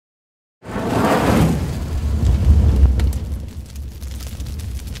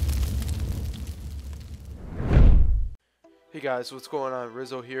Guys, what's going on?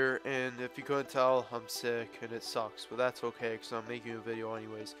 Rizzo here, and if you couldn't tell, I'm sick and it sucks, but that's okay because I'm making a video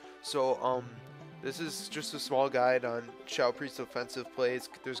anyways. So, this is just a small guide on Shadow Priest offensive plays.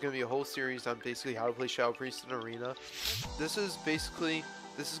 There's going to be a whole series on basically how to play Shadow Priest in Arena. This is going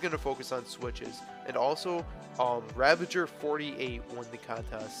to focus on switches, and also, Ravager 48 won the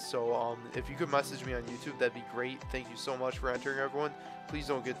contest. So, if you could message me on YouTube, that'd be great. Thank you so much for entering, everyone. Please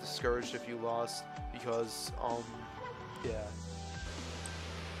don't get discouraged if you lost, because, yeah.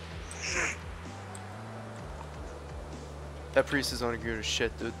 That priest is on a good as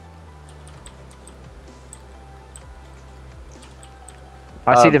shit, dude.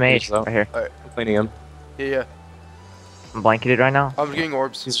 I see the mage right here. Alright. Cleaning him. Yeah. I'm blanketed right now. I'm getting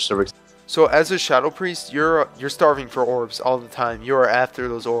orbs. He's just So as a Shadow Priest, you're starving for orbs all the time. You are after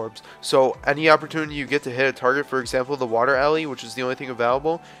those orbs. So any opportunity you get to hit a target, for example, the water alley, which is the only thing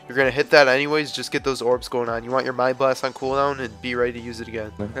available, you're gonna hit that anyways. Just get those orbs going on. You want your Mind Blast on cooldown and be ready to use it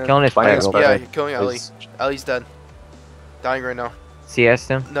again. Killing his player. Yeah, you're killing Ellie. Ellie's dead. Dying right now. CS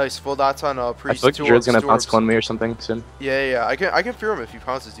him. Nice. Full dots on Priest. I feel like Druid's gonna pounce clone me or something soon. Yeah. I can fear him if he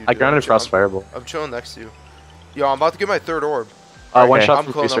pounces you. I grounded Frost Fireball. I'm chilling next to you. Yo, I'm about to get my third orb. One shot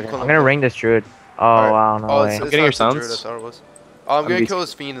from clone, Priest. I'm gonna ring this Druid. Oh right. wow, no way. It's getting your not the sounds. Druid, I thought it was. I'm gonna kill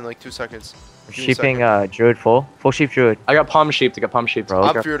his fiend in like 2 seconds. Sheeping Druid full sheep Druid. I got palm sheep. Bro,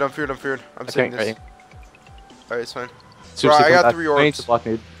 I'm feared. I'm saying this. Alright, it's fine. Bro, I got 3 orbs. To block,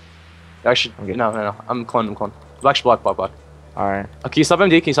 dude. Actually, no. I'm clone. Block. Alright. Can you stop him,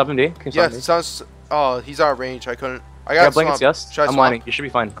 D? Yeah, it sounds. Oh, he's out of range. I couldn't. I got got blankets, yes? I'm lining. You should be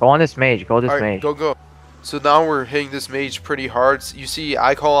fine. Go on this mage. Alright, go. So now we're hitting this mage pretty hard. You see,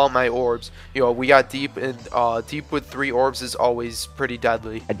 I call out my orbs. You know, we got deep, and deep with 3 orbs is always pretty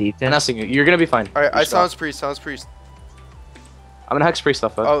deadly. A deep I'm asking you. You're gonna be fine. Alright, I sounds priest. I'm gonna hex priest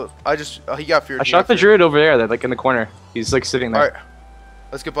stuff. Oh, he got feared. I shot the druid over there, like in the corner. He's like sitting there. Alright,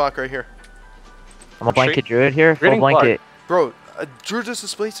 let's get block right here. I'm a blanket Druid here. Full blanket. Bro, Druid just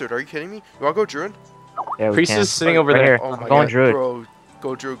displaced it. Are you kidding me? You wanna go Druid? Yeah, we Priest can. is sitting over there. Oh my going god, Druid. bro.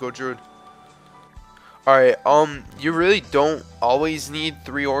 Go Druid. Alright, you really don't always need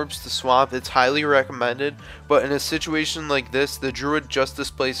 3 orbs to swap. It's highly recommended, but in a situation like this, the Druid just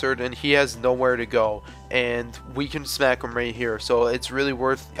displaced her and he has nowhere to go, and we can smack him right here. So it's really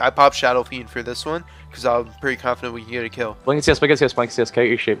worth. I popped Shadow Fiend for this one because I'm pretty confident we can get a kill. Blanket CS. Get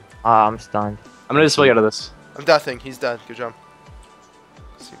your shape. I'm stunned. I'm gonna dispel you out of this. I'm deathing. He's dead. Good job.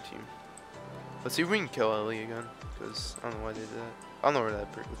 Same team. Let's see if we can kill Ellie again, because I don't know why they did that. I don't know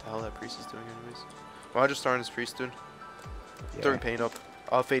what the hell that priest is doing anyways. Why just starting this priest, dude? Yeah. Throwing pain up.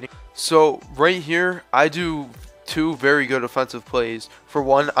 Fading. So, right here, I do 2 very good offensive plays. For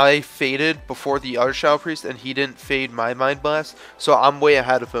one, I faded before the other Shadow Priest, and he didn't fade my Mind Blast. So, I'm way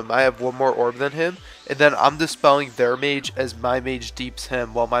ahead of him. I have 1 more orb than him. And then I'm dispelling their mage as my mage deeps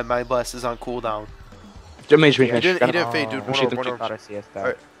him while my Mind Blast is on cooldown. He didn't fade, dude. One orb.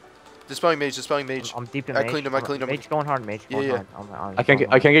 Alright. Dispelling mage. I'm deep in I mage. cleaned him. Mage going hard. Yeah. I can't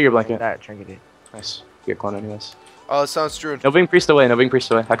get your blanket. That trinketed. Nice. Get clone anyways. Oh, it sounds true. No being priest away.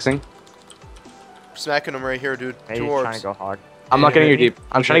 Hexing. Smacking him right here, dude. Mage 2 is orbs. trying to go hard. I'm not getting your deep.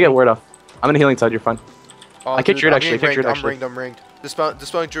 I'm trying to get word off. I'm in the healing side. You're fine. Oh, I kicked Druid actually. I'm ringed.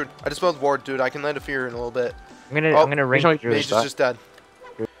 Dispelling Druid. I dispelled ward, dude. I can land a fear in a little bit. I'm gonna ring Mage is just dead.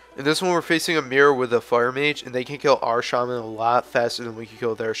 In this one, we're facing a mirror with a fire mage, and they can kill our shaman a lot faster than we can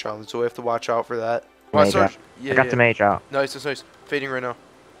kill their shaman, so we have to watch out for that. I got the mage out. Nice. Fading right now.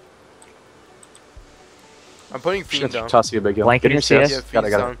 I'm putting fiend down. Toss you a big heal. Blanket Get your CS. Yeah, I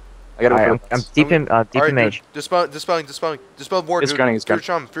got it. I'm deep in mage. Dispelling ward, It's grinding.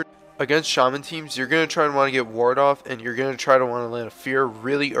 shaman. Against shaman teams, you're going to try to want to get ward off, and you're going to try to want to land a fear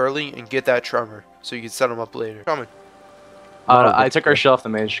really early and get that tremor, so you can set them up later. Shaman. I took our shell off the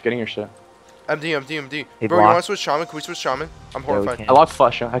mage. Getting your shit. MD. Bro, you want to switch shaman? Can we switch shaman? I'm horrified. I locked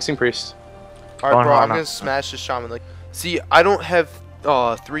flush. Hexing priest. Alright, bro, I'm going to smash this shaman. Like, see, I don't have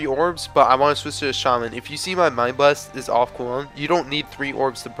 3 orbs, but I want to switch to a shaman. If you see my Mind Blast is off cooldown, you don't need 3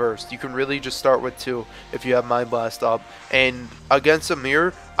 orbs to burst. You can really just start with 2 if you have Mind Blast up. And against a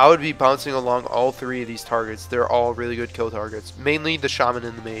mirror, I would be bouncing along all 3 of these targets. They're all really good kill targets. Mainly the shaman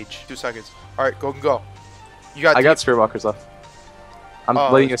and the mage. 2 seconds. Alright, go. I got Spirit Walkers left. I'm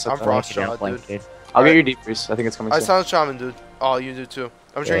letting you set I'm frost shot, dude. I'll get your deep priest. I think it's coming soon. I sound shaman, dude. Oh, you do too.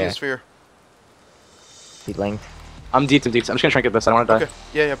 I'm training the sphere. He linked. I'm deep. I'm just gonna trinket this. I don't want to die.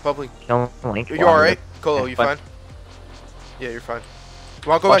 Okay. Yeah, public. No link. You alright? Colo, you fine? Yeah, you're fine. You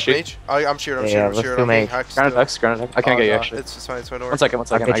wanna go back mage? I'm sheared. I'm mage. Grounded Hex. I can't get you actually. It's fine. One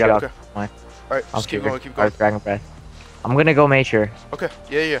second. I got it. Okay. Alright, just keep going. Dragon Breath. I'm gonna go major. Okay.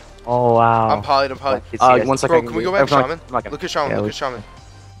 Yeah, yeah. Oh wow. I'm polyed. I'm polyed. One second. Bro, can we go back to Shaman? I'm not gonna. Look at Shaman. Yeah, Look at Shaman.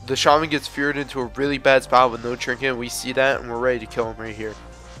 The Shaman gets feared into a really bad spot with no trinket. We see that, and we're ready to kill him right here.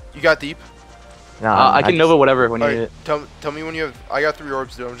 You got deep? Nah, I can Nova whatever when you need it. Tell me when you have. I got 3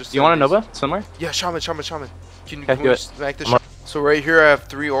 orbs, dude. I'm just. Do you want a Nova somewhere? Yeah, Shaman. Can Okay, we do it. smack the Shaman? So right here I have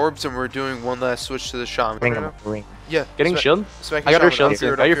 3 orbs, and we're doing one last switch to the Shaman. I think I'm green. Yeah. Getting shield? Smack I got her Shaman.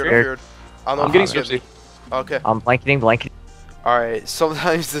 shield. I'm feared. I'm getting swipsy. Okay. I'm blanketing. Alright,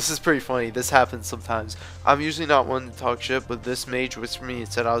 sometimes this is pretty funny. This happens sometimes. I'm usually not one to talk shit, but this mage whispered me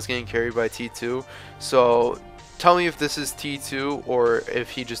and said I was getting carried by T2. So tell me if this is T2 or if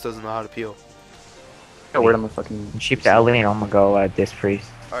he just doesn't know how to peel. I got word on the fucking. Sheep to Ellie and I'm gonna go this Spriest.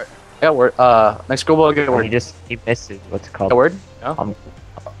 Alright. I got word. Next go ball, get word. He misses. What's it called? Got word? No. I'm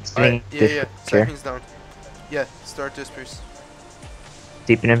Alright, yeah. here. Seconds down. Yeah, start this Spriest.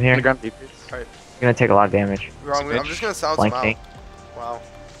 Deepen him here. Underground deep. Alright. You're gonna take a lot of damage. I'm just gonna sound some out. Wow.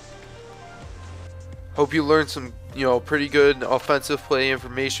 Hope you learned some, pretty good offensive play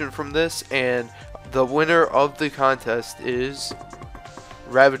information from this, and the winner of the contest is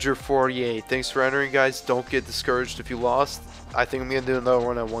Ravager 48. Thanks for entering, guys. Don't get discouraged if you lost. I think I'm gonna do another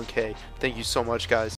one at 1K. Thank you so much, guys.